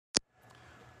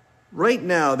Right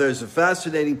now, there's a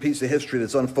fascinating piece of history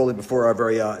that's unfolding before our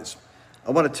very eyes.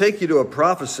 I want to take you to a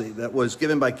prophecy that was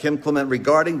given by Kim Clement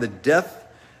regarding the death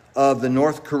of the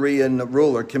North Korean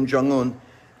ruler, Kim Jong Un.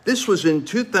 This was in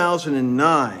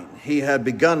 2009. He had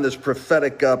begun this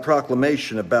prophetic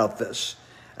proclamation about this.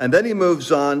 And then he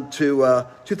moves on to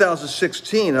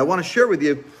 2016. I want to share with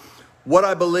you what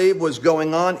I believe was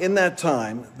going on in that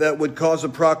time that would cause a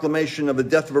proclamation of the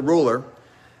death of a ruler.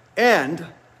 And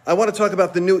I want to talk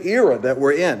about the new era that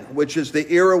we're in, which is the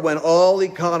era when all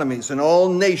economies and all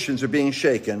nations are being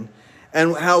shaken,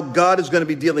 and how God is going to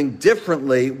be dealing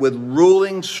differently with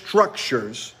ruling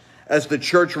structures as the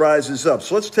church rises up.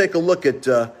 So let's take a look at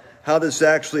how this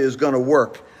actually is going to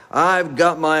work. I've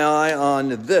got my eye on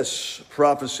this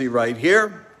prophecy right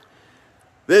here.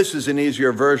 This is an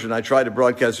easier version. I tried to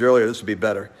broadcast earlier. This would be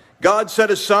better. God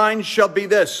said, a sign shall be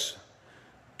this.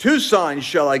 2 signs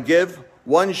shall I give.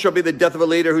 One shall be the death of a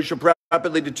leader who shall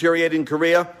rapidly deteriorate in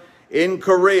Korea. In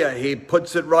Korea, he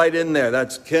puts it right in there.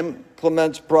 That's Kim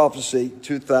Clement's prophecy,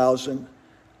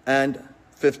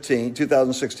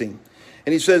 2016.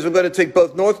 And he says, I'm going to take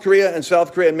both North Korea and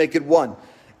South Korea and make it one.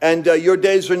 And your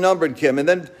days are numbered, Kim. And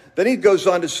then he goes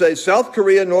on to say, South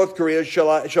Korea, North Korea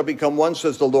shall become one,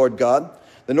 says the Lord God.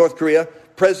 The North Korea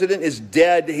president is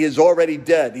dead. He is already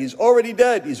dead. He's already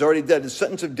dead. He's already dead. The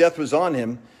sentence of death was on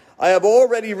him. I have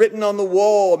already written on the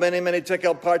wall, many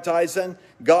tekel partaisen.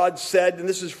 God said, and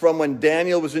this is from when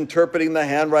Daniel was interpreting the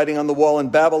handwriting on the wall in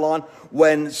Babylon,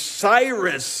 when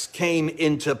Cyrus came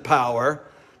into power,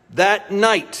 that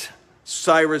night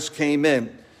Cyrus came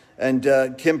in. And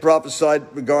Kim prophesied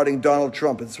regarding Donald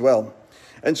Trump as well.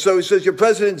 And so he says, your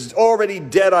president's already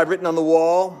dead. I've written on the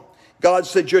wall. God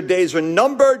said, your days are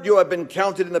numbered. You have been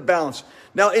counted in the balance.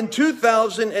 Now, in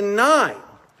 2009,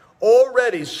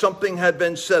 already something had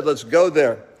been said. Let's go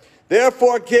there.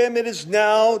 Therefore, Kim, it is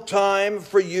now time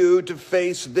for you to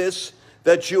face this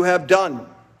that you have done.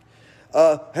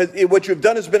 What you've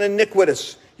done has been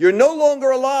iniquitous. You're no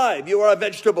longer alive. You are a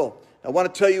vegetable. I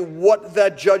want to tell you what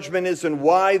that judgment is and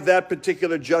why that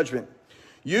particular judgment.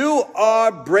 You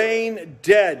are brain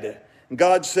dead. And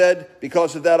God said,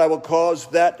 because of that, I will cause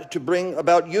that to bring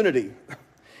about unity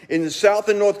in the South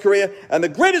and North Korea. And the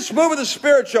greatest move of the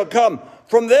Spirit shall come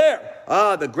from there.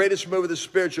 The greatest move of the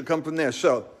Spirit shall come from there.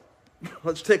 So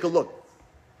let's take a look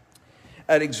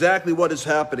at exactly what is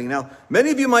happening. Now, many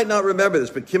of you might not remember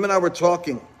this, but Kim and I were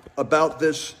talking about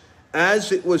this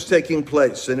as it was taking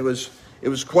place. And it was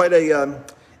quite an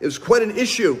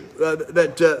issue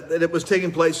that it was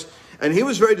taking place. And he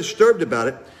was very disturbed about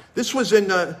it. This was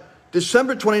in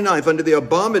December 29th under the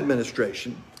Obama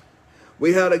administration.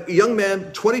 We had a young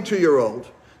man, 22-year-old,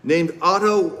 named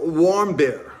Otto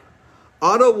Warmbier.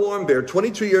 Otto Warmbier,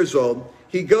 22 years old,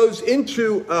 he goes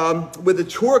into, with a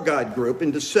tour guide group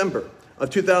in December of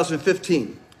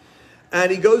 2015.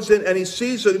 And he goes in and he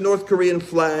sees a North Korean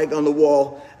flag on the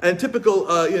wall. And typical,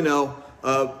 I'd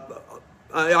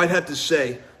have to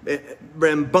say,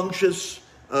 rambunctious,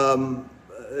 full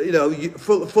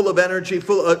of energy,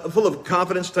 full of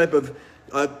confidence type of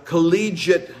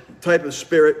collegiate type of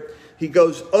spirit. He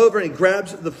goes over and he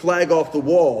grabs the flag off the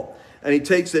wall and he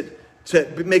takes it to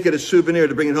make it a souvenir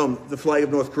to bring it home, the flag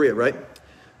of North Korea, right?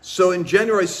 So in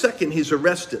January 2nd, he's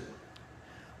arrested.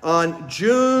 On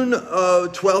June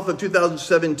 12th of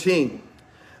 2017,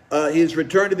 he is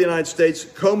returned to the United States,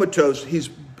 comatose. He's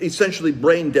essentially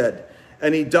brain dead,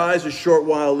 and he dies a short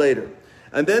while later.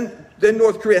 And then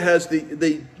North Korea has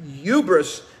the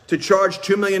hubris to charge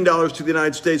 $2 million to the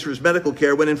United States for his medical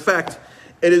care, when in fact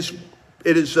it is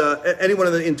anyone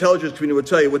in the intelligence community will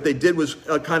tell you what they did was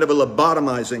a kind of a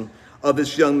lobotomizing of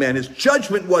this young man. His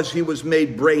judgment was he was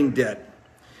made brain dead,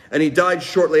 and he died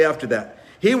shortly after that.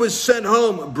 He was sent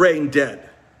home brain dead.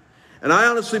 And I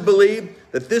honestly believe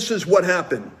that this is what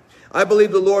happened. I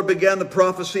believe the Lord began the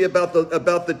prophecy about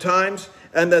the times,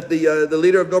 and that the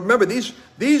leader of North. Remember,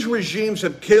 these regimes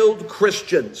have killed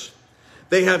Christians.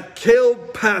 They have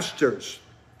killed pastors.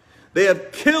 They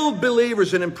have killed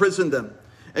believers and imprisoned them.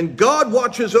 And God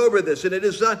watches over this, and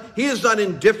He is not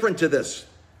indifferent to this.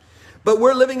 But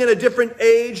we're living in a different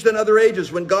age than other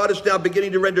ages, when God is now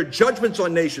beginning to render judgments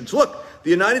on nations. Look, the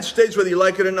United States, whether you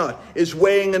like it or not, is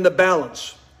weighing in the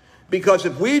balance. Because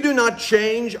if we do not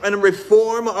change and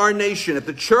reform our nation, if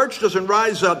the church doesn't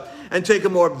rise up and take a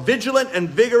more vigilant and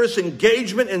vigorous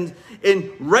engagement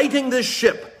in righting this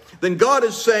ship, then God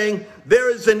is saying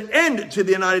there is an end to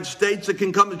the United States that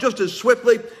can come just as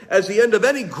swiftly as the end of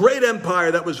any great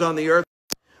empire that was on the earth.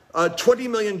 20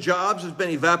 million jobs has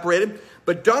been evaporated.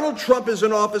 But Donald Trump is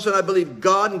in office, and I believe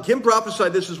God, and Kim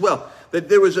prophesied this as well, that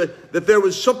there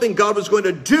was something God was going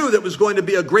to do that was going to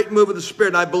be a great move of the Spirit.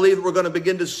 And I believe that we're going to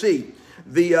begin to see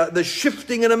the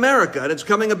shifting in America, and it's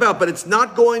coming about. But it's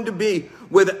not going to be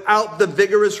without the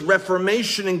vigorous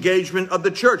Reformation engagement of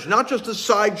the church, not just a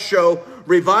sideshow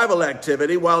revival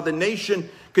activity, while the nation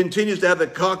continues to have the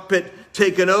cockpit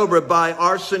taken over by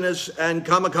arsonists and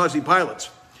kamikaze pilots.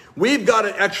 We've got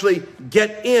to actually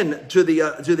get into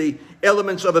the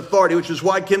elements of authority, which is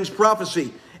why Kim's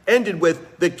prophecy ended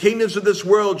with, the kingdoms of this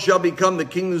world shall become the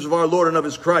kingdoms of our Lord and of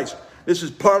his Christ. This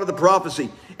is part of the prophecy.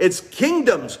 It's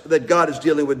kingdoms that God is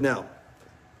dealing with now.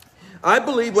 I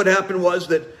believe what happened was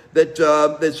that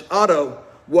this Otto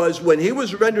was, when he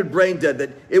was rendered brain dead,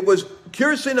 that it was,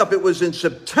 curiously enough, it was in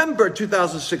September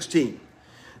 2016,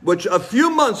 which a few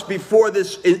months before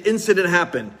this incident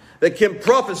happened, that Kim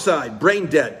prophesied brain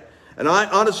dead. And I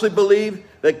honestly believe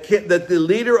that the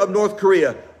leader of North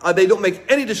Korea, they don't make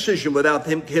any decision without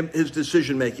his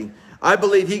decision making. I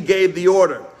believe he gave the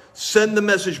order. Send the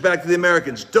message back to the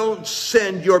Americans. Don't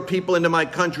send your people into my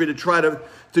country to try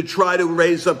to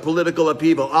raise up political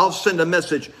upheaval. I'll send a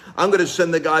message. I'm going to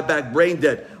send the guy back brain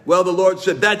dead. Well, the Lord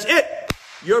said, that's it.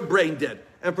 You're brain dead.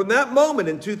 And from that moment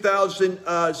in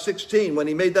 2016, when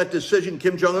he made that decision,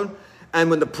 Kim Jong Un, and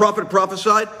when the prophet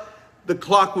prophesied, the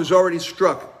clock was already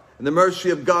struck. And the mercy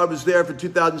of God was there for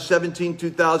 2017,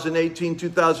 2018,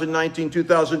 2019,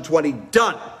 2020.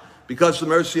 Done. Because the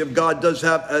mercy of God does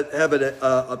have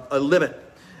a limit,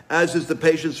 as is the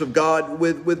patience of God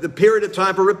with the period of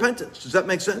time for repentance. Does that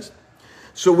make sense?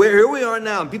 So here we are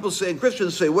now, and people say, and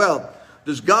Christians say, well,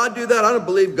 does God do that? I don't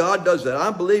believe God does that. I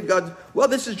don't believe God. Well,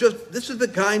 this is the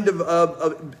kind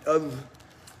of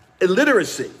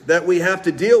illiteracy that we have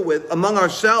to deal with among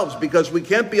ourselves, because we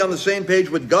can't be on the same page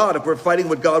with God if we're fighting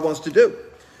what God wants to do.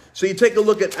 So you take a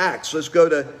look at Acts. Let's go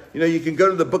to, you can go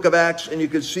to the book of Acts, and you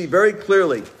can see very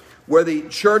clearly where the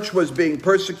church was being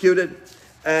persecuted,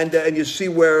 and you see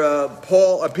where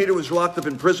Peter was locked up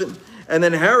in prison, and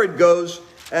then Herod goes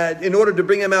in order to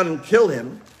bring him out and kill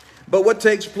him. But what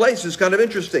takes place is kind of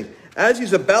interesting. As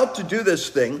he's about to do this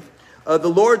thing, the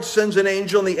Lord sends an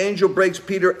angel, and the angel breaks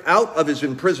Peter out of his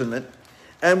imprisonment.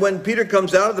 And when Peter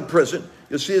comes out of the prison,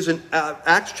 you'll see this in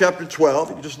Acts chapter 12.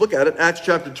 You can just look at it, Acts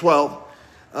chapter 12.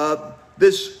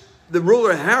 The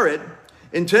ruler Herod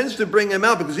intends to bring him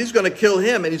out because he's going to kill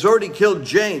him, and he's already killed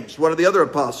James, one of the other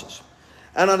apostles.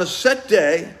 And on a set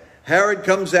day, Herod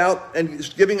comes out and is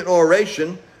giving an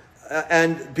oration,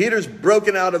 and Peter's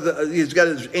broken out of he's got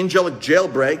his angelic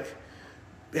jailbreak.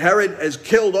 Herod has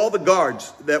killed all the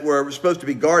guards that were supposed to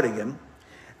be guarding him.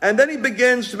 And then he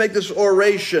begins to make this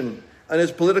oration on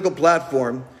his political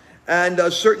platform, and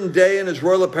a certain day in his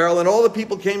royal apparel, and all the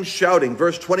people came shouting.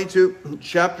 Verse 22,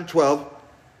 chapter 12.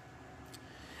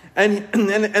 And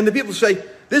the people say,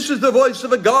 this is the voice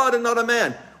of a God and not a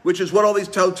man, which is what all these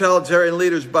totalitarian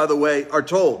leaders, by the way, are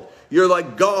told. You're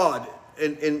like God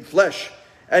in flesh.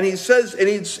 And he says,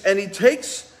 and he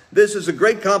takes this as a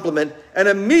great compliment, and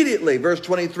immediately, verse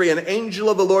 23, an angel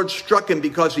of the Lord struck him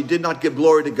because he did not give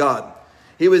glory to God.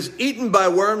 He was eaten by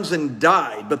worms and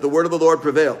died, but the word of the Lord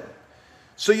prevailed.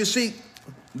 So you see,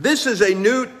 this is a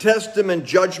New Testament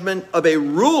judgment of a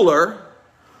ruler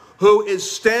who is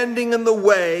standing in the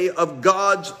way of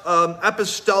God's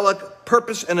apostolic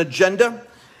purpose and agenda,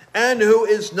 and who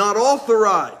is not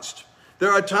authorized.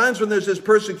 There are times when there's this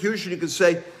persecution, you could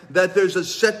say, that there's a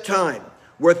set time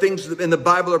where things in the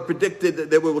Bible are predicted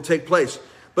that will take place.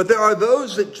 But there are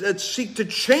those that seek to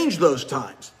change those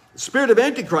times. The spirit of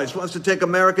Antichrist wants to take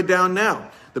America down now.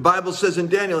 The Bible says in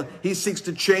Daniel, he seeks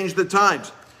to change the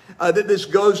times. This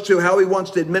goes to how he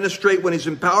wants to administrate when he's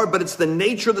in power, but it's the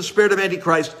nature of the spirit of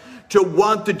Antichrist to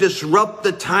want to disrupt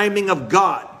the timing of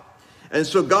God. And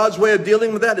so God's way of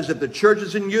dealing with that is if the church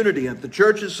is in unity, and if the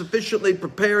church is sufficiently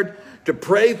prepared to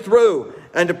pray through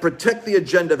and to protect the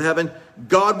agenda of heaven,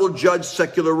 God will judge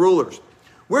secular rulers.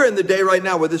 We're in the day right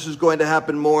now where this is going to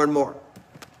happen more and more.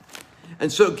 And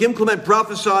so Kim Clement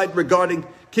prophesied regarding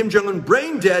Kim Jong Un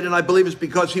brain dead, and I believe it's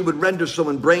because he would render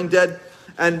someone brain dead.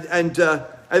 And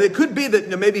it could be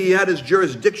that maybe he had his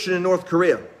jurisdiction in North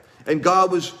Korea, and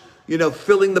God was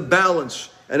filling the balance,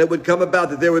 and it would come about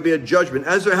that there would be a judgment,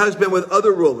 as there has been with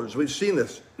other rulers. We've seen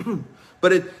this.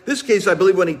 But in this case, I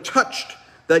believe when he touched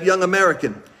that young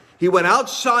American, he went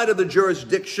outside of the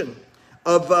jurisdiction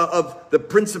of the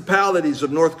principalities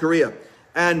of North Korea,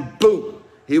 and boom,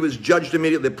 he was judged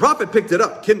immediately. The prophet picked it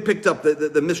up. Kim picked up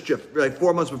the mischief like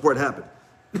 4 months before it happened.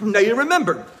 Now you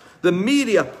remember the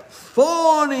media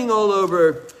fawning all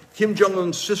over Kim Jong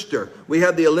Un's sister. We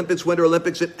had the Olympics, Winter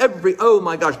Olympics, and oh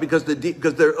my gosh, because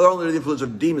they're all under the influence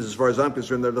of demons as far as I'm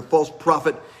concerned. The false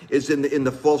prophet is in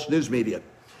the false news media.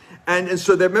 And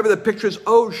so they remember the pictures.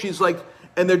 Oh, she's like,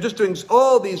 and they're just doing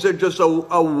all these. They're just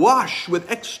awash with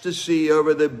ecstasy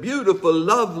over the beautiful,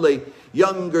 lovely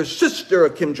younger sister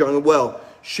of Kim Jong Un. Well,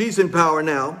 she's in power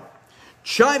now.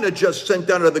 China just sent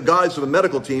down under the guise of a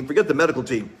medical team. Forget the medical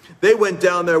team. They went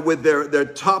down there with their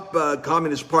top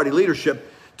Communist Party leadership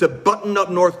to button up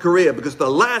North Korea, because the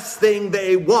last thing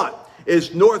they want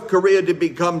is North Korea to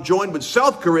become joined with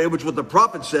South Korea, which is what the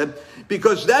prophet said,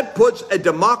 because that puts a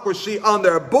democracy on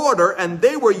their border, and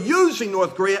they were using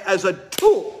North Korea as a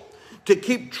tool to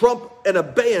keep Trump in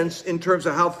abeyance in terms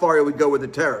of how far he would go with the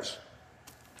tariffs.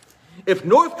 If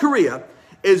North Korea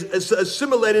is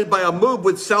assimilated by a move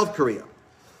with South Korea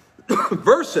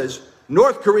versus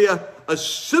North Korea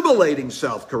assimilating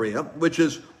South Korea, which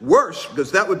is worse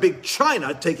because that would be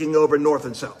China taking over North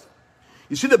and South.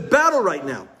 You see, the battle right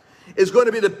now is going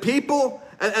to be the people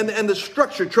and the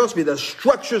structure. Trust me, the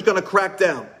structure is going to crack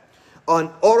down on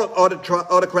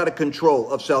autocratic control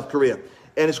of South Korea.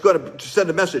 And it's going to send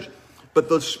a message. But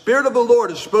the Spirit of the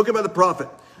Lord is spoken by the prophet.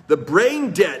 The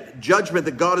brain dead judgment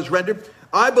that God has rendered,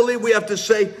 I believe we have to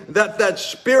say that that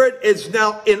spirit is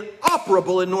now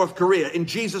inoperable in North Korea, in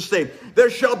Jesus' name. There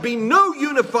shall be no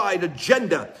unified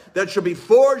agenda that shall be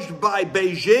forged by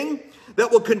Beijing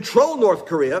that will control North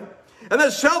Korea. And then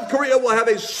South Korea will have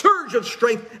a surge of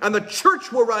strength, and the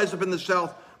church will rise up in the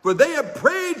South, for they have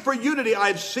prayed for unity. I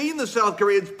have seen the South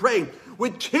Koreans praying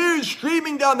with tears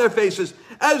streaming down their faces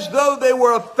as though they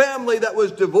were a family that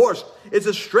was divorced. It's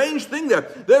a strange thing there.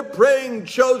 They're praying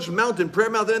Cho's Mountain, Prayer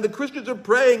Mountain, and the Christians are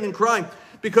praying and crying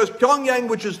because Pyongyang,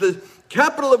 which is the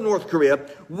capital of North Korea,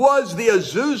 was the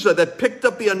Azusa that picked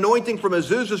up the anointing from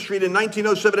Azusa Street in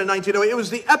 1907 and 1908. It was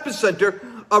the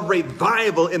epicenter of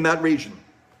revival in that region.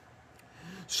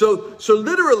 So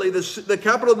literally, the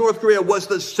capital of North Korea was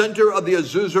the center of the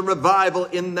Azusa revival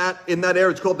in that area.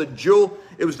 It's called the Jewel.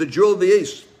 It was the Jewel of the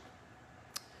East.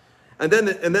 And then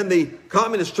the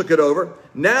communists took it over.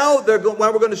 Now we're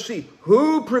going to see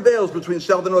who prevails between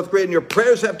South and North Korea. And your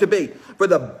prayers have to be for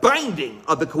the binding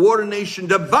of the coordination,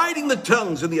 dividing the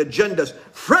tongues and the agendas,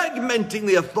 fragmenting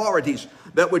the authorities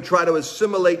that would try to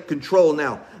assimilate control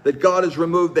now that God has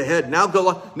removed the head. Now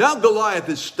Goliath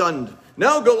is stunned.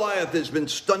 Now Goliath has been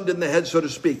stunned in the head, so to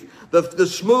speak. The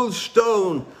smooth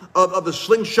stone of the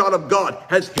slingshot of God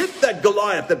has hit that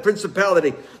Goliath, that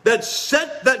principality, that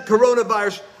sent that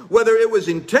coronavirus, whether it was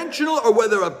intentional or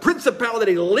whether a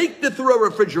principality leaked it through a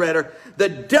refrigerator. The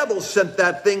devil sent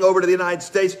that thing over to the United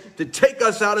States to take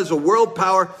us out as a world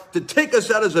power, to take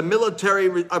us out as a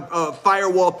military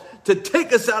firewall, to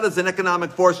take us out as an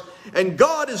economic force. And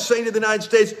God is saying to the United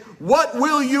States, what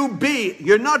will you be?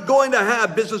 You're not going to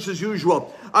have business as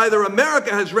usual. Either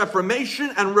America has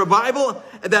reformation and revival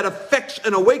that affects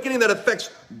an awakening that affects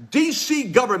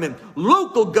DC government,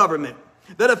 local government,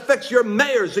 that affects your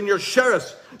mayors and your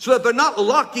sheriffs, so that they're not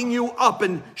locking you up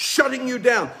and shutting you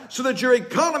down, so that your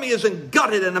economy isn't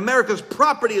gutted and America's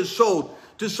property is sold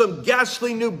to some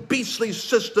ghastly new beastly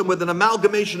system with an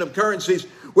amalgamation of currencies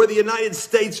where the United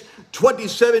States,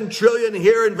 27 trillion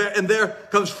here and there,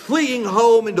 comes fleeing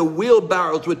home into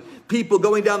wheelbarrows with people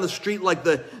going down the street like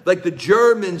the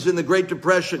Germans in the Great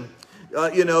Depression,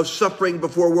 suffering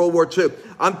before World War II.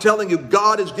 I'm telling you,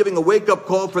 God is giving a wake-up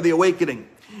call for the awakening.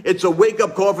 It's a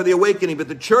wake-up call for the awakening, but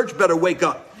the church better wake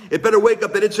up. It better wake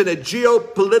up that it's in a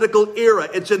geopolitical era.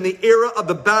 It's in the era of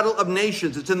the battle of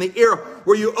nations. It's in the era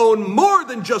where you own more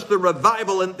than just the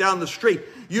revival down the street.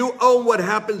 You own what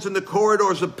happens in the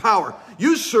corridors of power.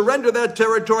 You surrender that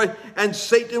territory and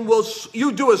Satan will,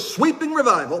 you do a sweeping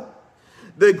revival.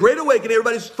 The Great Awakening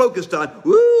everybody's focused on.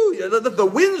 Woo, let the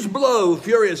winds blow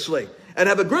furiously and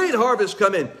have a great harvest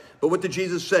come in. But what did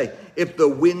Jesus say? If the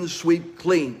winds sweep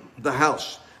clean the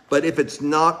house, but if it's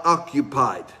not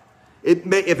occupied,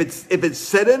 if it's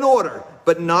set in order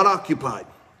but not occupied,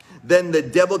 then the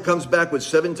devil comes back with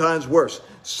 7 times worse.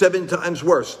 7 times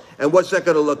worse. And what's that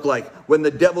going to look like when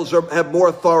the devils have more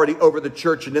authority over the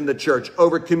church and in the church,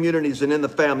 over communities and in the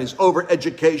families, over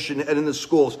education and in the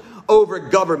schools, over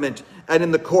government and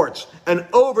in the courts, and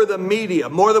over the media,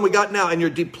 more than we got now, and you're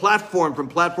deplatformed from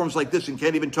platforms like this and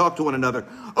can't even talk to one another,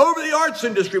 over the arts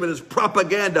industry with its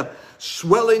propaganda,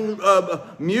 swelling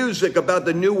music about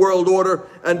the New World Order,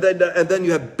 and then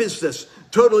you have business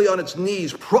totally on its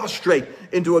knees, prostrate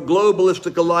into a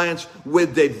globalistic alliance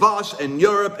with Davos and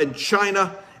Europe and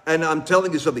China. And I'm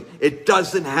telling you something, it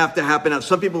doesn't have to happen now.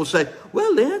 Some people will say,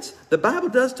 well, Lance, the Bible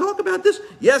does talk about this.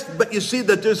 Yes, but you see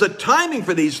that there's a timing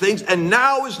for these things, and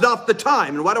now is not the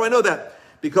time. And why do I know that?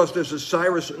 Because there's a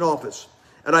Cyrus in office.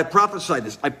 And I prophesied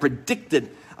this. I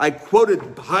predicted. I quoted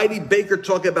Heidi Baker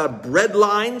talking about bread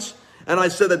lines And I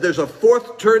said that there's a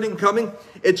fourth turning coming.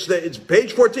 It's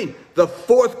page 14. The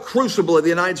fourth crucible of the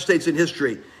United States in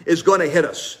history is going to hit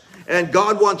us. And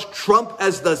God wants Trump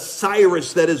as the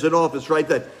Cyrus that is in office right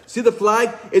there. See the flag?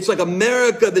 It's like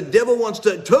America. The devil wants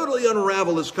to totally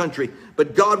unravel this country,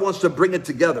 but God wants to bring it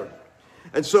together.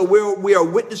 And so we are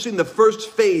witnessing the first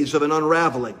phase of an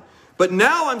unraveling. But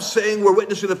now I'm saying we're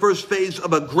witnessing the first phase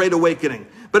of a great awakening.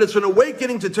 But it's an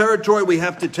awakening to territory we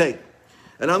have to take.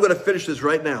 And I'm going to finish this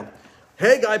right now.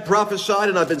 Haggai prophesied,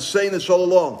 and I've been saying this all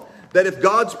along, that if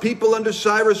God's people under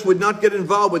Cyrus would not get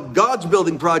involved with God's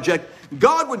building project,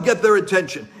 God would get their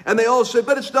attention. And they all said,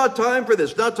 but it's not time for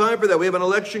this, not time for that. We have an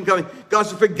election coming. God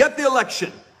said, forget the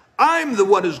election. I'm the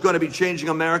one who's going to be changing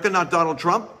America, not Donald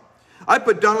Trump. I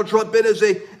put Donald Trump in as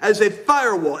a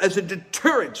firewall, as a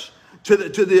deterrent to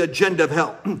the agenda of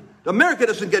hell. America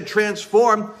doesn't get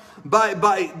transformed by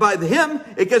him.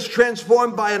 It gets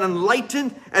transformed by an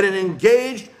enlightened and an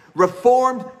engaged,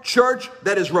 reformed church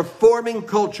that is reforming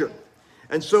culture.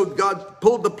 And so God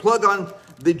pulled the plug on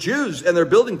the Jews and their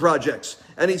building projects.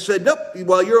 And he said, nope,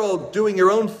 while you're all doing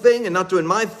your own thing and not doing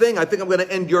my thing, I think I'm going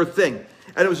to end your thing.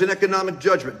 And it was an economic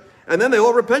judgment. And then they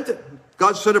all repented.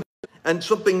 God said it, and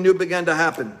something new began to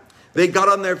happen. They got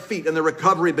on their feet and the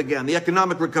recovery began. The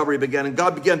economic recovery began, and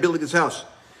God began building his house.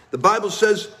 The Bible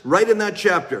says right in that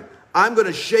chapter, I'm going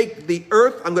to shake the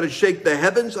earth, I'm going to shake the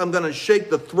heavens, I'm going to shake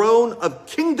the throne of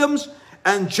kingdoms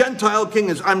and Gentile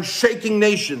kingdoms. I'm shaking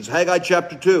nations. Haggai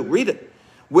chapter 2. Read it.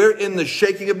 We're in the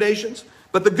shaking of nations.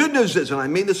 But the good news is, and I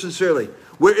mean this sincerely,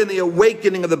 we're in the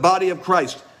awakening of the body of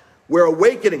Christ. We're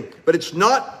awakening, but it's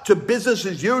not to business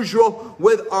as usual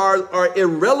with our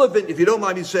irrelevant, if you don't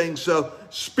mind me saying so,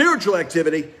 spiritual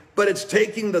activity, but it's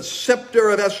taking the scepter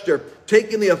of Esther,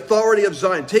 taking the authority of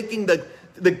Zion, taking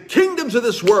the kingdoms of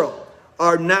this world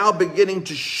are now beginning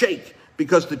to shake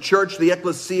because the church, the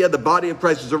ecclesia, the body of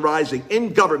Christ is arising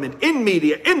in government, in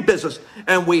media, in business,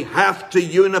 and we have to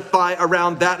unify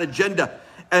around that agenda.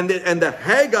 And the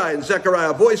Haggai and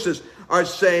Zechariah voices are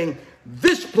saying,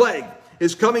 this plague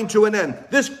is coming to an end.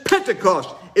 This Pentecost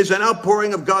is an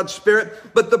outpouring of God's Spirit.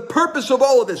 But the purpose of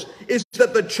all of this is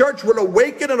that the church would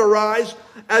awaken and arise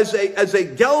as a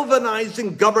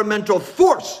galvanizing governmental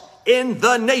force in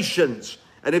the nations.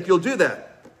 And if you'll do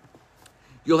that,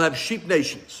 you'll have sheep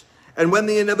nations. And when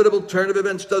the inevitable turn of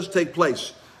events does take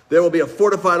place, there will be a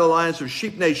fortified alliance of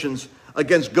sheep nations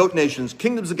against goat nations,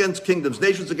 kingdoms against kingdoms,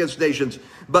 nations against nations.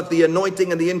 But the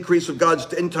anointing and the increase of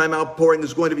God's end-time outpouring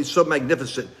is going to be so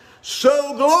magnificent,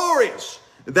 so glorious,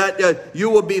 that you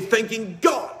will be thanking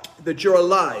God that you're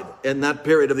alive in that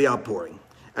period of the outpouring.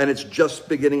 And it's just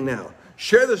beginning now.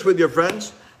 Share this with your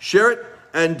friends. Share it.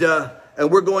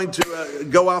 And we're going to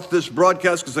go off this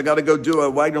broadcast because I got to go do a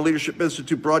Wagner Leadership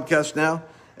Institute broadcast now.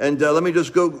 And let me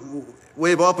just go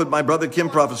wave off with my brother Kim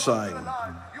prophesying.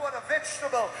 You are a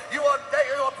vegetable. You are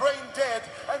brain dead.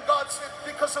 And God said,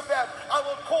 because of that, I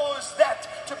will cause that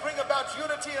to bring about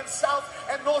unity in South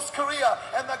and North Korea.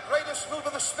 And the greatest move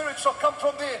of the Spirit shall come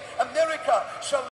from there. America shall